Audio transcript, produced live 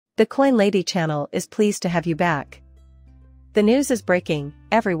The Coin Lady channel is pleased to have you back. The news is breaking,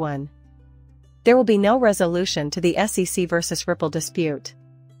 everyone. There will be no resolution to the SEC versus Ripple dispute.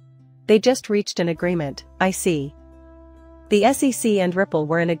 They just reached an agreement, I see. The SEC and Ripple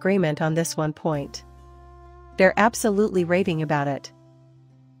were in agreement on this one point. They're absolutely raving about it.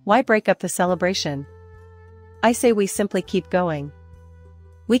 Why break up the celebration? I say we simply keep going.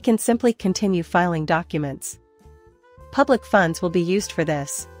 We can simply continue filing documents. Public funds will be used for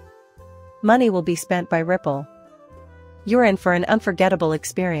this. Money will be spent by Ripple. You're in for an unforgettable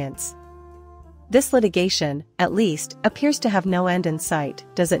experience. This litigation, at least, appears to have no end in sight,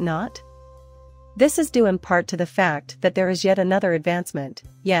 does it not? This is due in part to the fact that there is yet another advancement,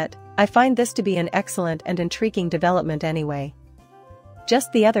 yet, I find this to be an excellent and intriguing development anyway.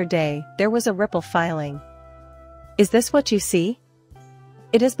 Just the other day, there was a Ripple filing. Is this what you see?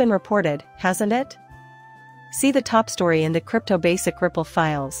 It has been reported, hasn't it? See the top story in the Crypto Basic Ripple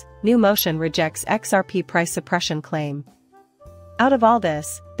files, New Motion rejects XRP price suppression claim. Out of all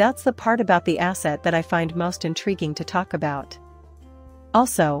this, that's the part about the asset that I find most intriguing to talk about.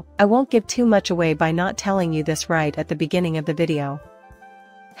 Also, I won't give too much away by not telling you this right at the beginning of the video.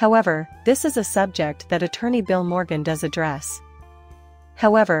 However, this is a subject that attorney Bill Morgan does address.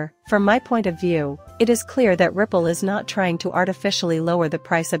 However, from my point of view, it is clear that Ripple is not trying to artificially lower the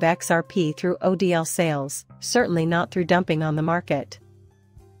price of XRP through ODL sales, certainly not through dumping on the market.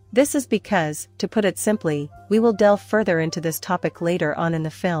 This is because, to put it simply, we will delve further into this topic later on in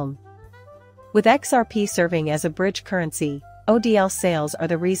the film. With XRP serving as a bridge currency, ODL sales are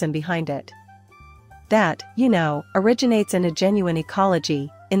the reason behind it. That, you know, originates in a genuine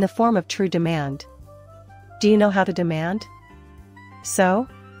ecology, in the form of true demand. Do you know how to demand? So?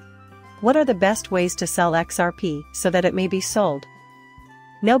 What are the best ways to sell XRP so that it may be sold?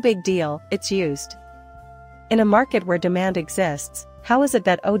 No big deal, it's used. In a market where demand exists, how is it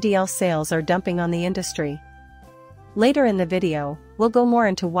that ODL sales are dumping on the industry? Later in the video, we'll go more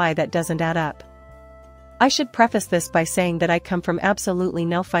into why that doesn't add up. I should preface this by saying that I come from absolutely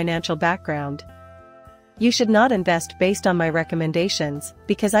no financial background. You should not invest based on my recommendations,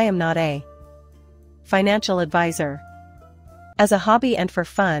 because I am not a financial advisor. As a hobby and for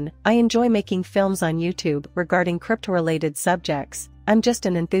fun, I enjoy making films on YouTube regarding crypto-related subjects. I'm just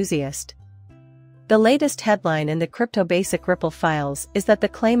an enthusiast. The latest headline in the Crypto Basic Ripple files is that the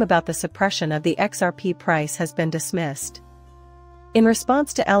claim about the suppression of the XRP price has been dismissed. In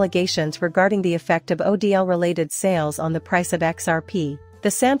response to allegations regarding the effect of ODL-related sales on the price of XRP,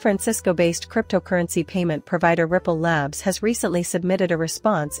 the San Francisco-based cryptocurrency payment provider Ripple Labs has recently submitted a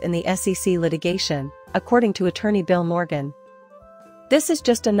response in the SEC litigation, according to attorney Bill Morgan. This is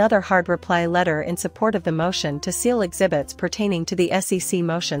just another hard reply letter in support of the motion to seal exhibits pertaining to the SEC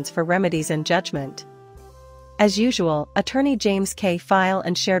motions for remedies and judgment. As usual, attorney James K. filed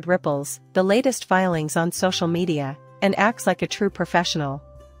and shared Ripple's, the latest filings on social media, and acts like a true professional.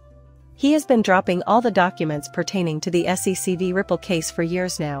 He has been dropping all the documents pertaining to the SEC v Ripple case for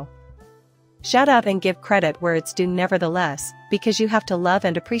years now. Shout out and give credit where it's due nevertheless, because you have to love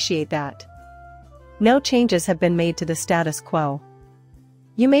and appreciate that. No changes have been made to the status quo.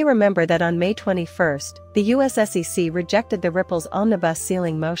 You may remember that on May 21st, the US SEC rejected the Ripple's omnibus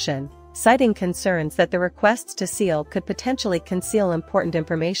sealing motion, citing concerns that the requests to seal could potentially conceal important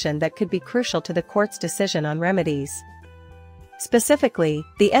information that could be crucial to the court's decision on remedies. Specifically,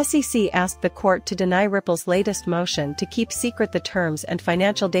 the SEC asked the court to deny Ripple's latest motion to keep secret the terms and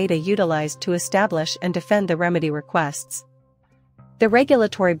financial data utilized to establish and defend the remedy requests. The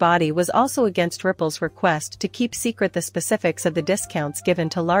regulatory body was also against Ripple's request to keep secret the specifics of the discounts given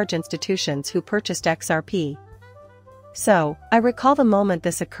to large institutions who purchased XRP. So, I recall the moment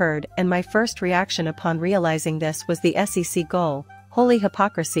this occurred, and my first reaction upon realizing this was the SEC goal: holy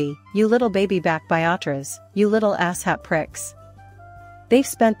hypocrisy, you little baby-back biatras, you little asshat pricks. They've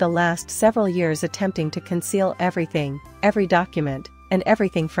spent the last several years attempting to conceal everything, every document, and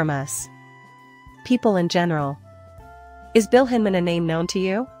everything from us. People in general. Is Bill Hinman a name known to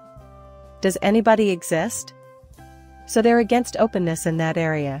you? Does anybody exist? So they're against openness in that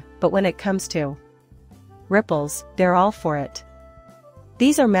area, but when it comes to Ripples, they're all for it.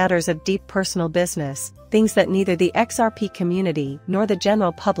 These are matters of deep personal business, things that neither the XRP community nor the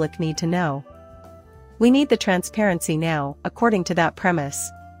general public need to know. We need the transparency now, according to that premise.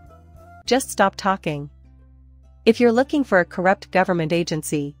 Just stop talking. If you're looking for a corrupt government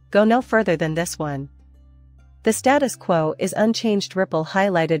agency, go no further than this one. The status quo is unchanged. Ripple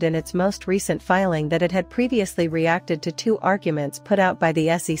highlighted in its most recent filing that it had previously reacted to two arguments put out by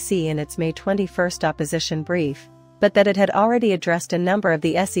the SEC in its May 21 opposition brief, but that it had already addressed a number of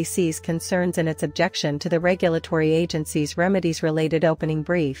the SEC's concerns in its objection to the regulatory agency's remedies-related opening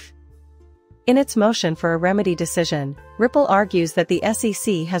brief. In its motion for a remedy decision, Ripple argues that the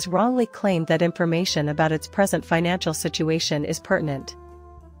SEC has wrongly claimed that information about its present financial situation is pertinent.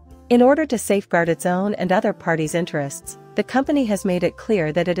 In order to safeguard its own and other parties' interests, the company has made it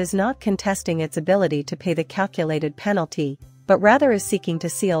clear that it is not contesting its ability to pay the calculated penalty, but rather is seeking to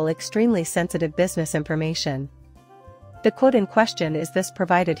seal extremely sensitive business information. The quote in question is this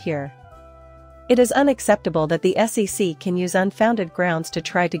provided here. It is unacceptable that the SEC can use unfounded grounds to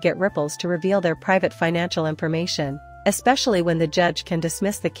try to get Ripples to reveal their private financial information, especially when the judge can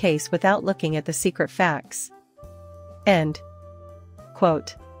dismiss the case without looking at the secret facts. End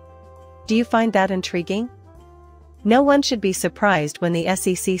quote. Do you find that intriguing? No one should be surprised when the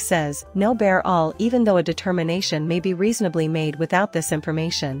SEC says no bear all, even though a determination may be reasonably made without this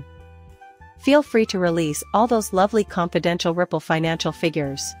information. Feel free to release all those lovely confidential Ripple financial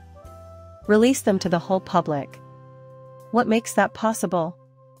figures. Release them to the whole public. What makes that possible?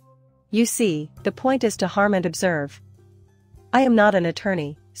 You see, the point is to harm and observe. I am not an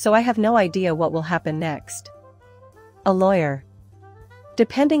attorney, so I have no idea what will happen next. A lawyer.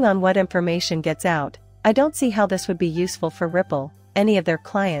 Depending on what information gets out, I don't see how this would be useful for Ripple, any of their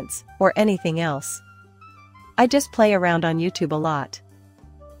clients, or anything else. I just play around on YouTube a lot.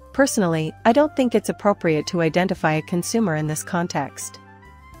 Personally, I don't think it's appropriate to identify a consumer in this context.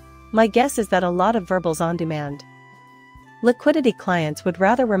 My guess is that a lot of verbals on demand. Liquidity clients would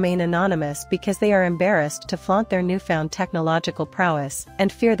rather remain anonymous because they are embarrassed to flaunt their newfound technological prowess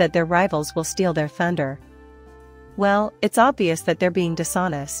and fear that their rivals will steal their thunder. Well, it's obvious that they're being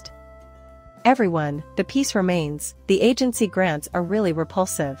dishonest. Everyone, the peace remains, the agency grants are really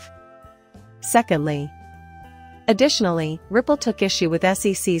repulsive. Additionally, Ripple took issue with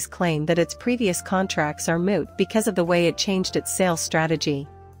SEC's claim that its previous contracts are moot because of the way it changed its sales strategy.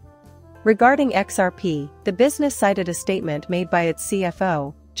 Regarding XRP, the business cited a statement made by its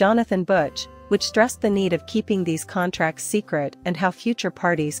CFO, Jonathan Butch, which stressed the need of keeping these contracts secret and how future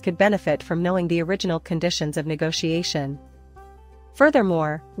parties could benefit from knowing the original conditions of negotiation.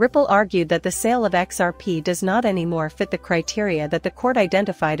 Furthermore, Ripple argued that the sale of XRP does not anymore fit the criteria that the court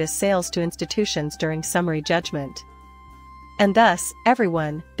identified as sales to institutions during summary judgment. And thus,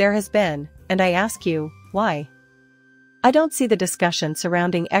 everyone, there has been, and I ask you, why? I don't see the discussion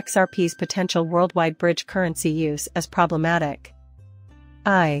surrounding XRP's potential worldwide bridge currency use as problematic.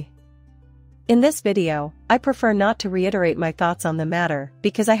 In this video, I prefer not to reiterate my thoughts on the matter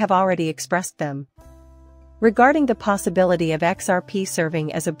because I have already expressed them. Regarding the possibility of XRP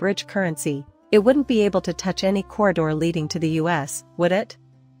serving as a bridge currency, it wouldn't be able to touch any corridor leading to the US, would it?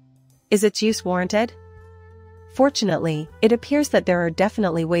 Is its use warranted? Fortunately, it appears that there are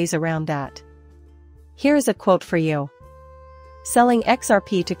definitely ways around that. Here is a quote for you. Selling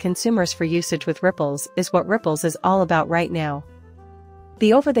XRP to consumers for usage with Ripples is what Ripples is all about right now.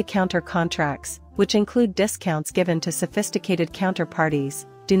 The over-the-counter contracts, which include discounts given to sophisticated counterparties,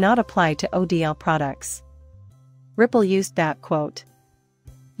 do not apply to ODL products. Ripple used that quote.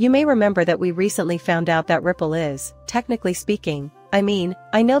 You may remember that we recently found out that Ripple is, technically speaking, I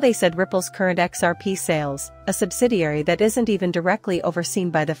know they said Ripple's current XRP sales, a subsidiary that isn't even directly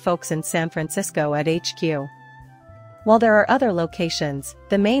overseen by the folks in San Francisco at HQ. While there are other locations,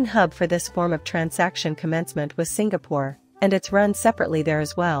 the main hub for this form of transaction commencement was Singapore, and it's run separately there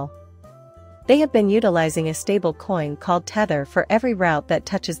as well. They have been utilizing a stable coin called Tether for every route that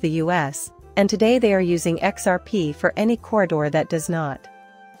touches the US, and today they are using XRP for any corridor that does not.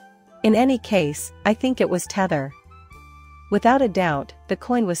 In any case, I think it was Tether. Without a doubt, the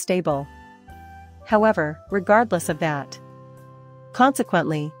coin was stable. However, regardless of that,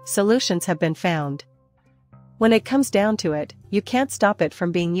 consequently, solutions have been found. When it comes down to it, you can't stop it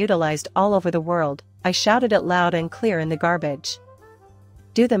from being utilized all over the world. I shouted it loud and clear in the garbage.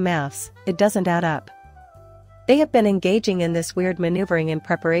 Do the maths, it doesn't add up. They have been engaging in this weird maneuvering in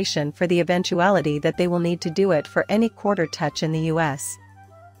preparation for the eventuality that they will need to do it for any quarter touch in the US.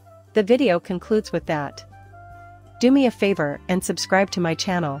 The video concludes with that. Do me a favor and subscribe to my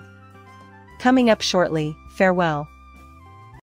channel. Coming up shortly, farewell.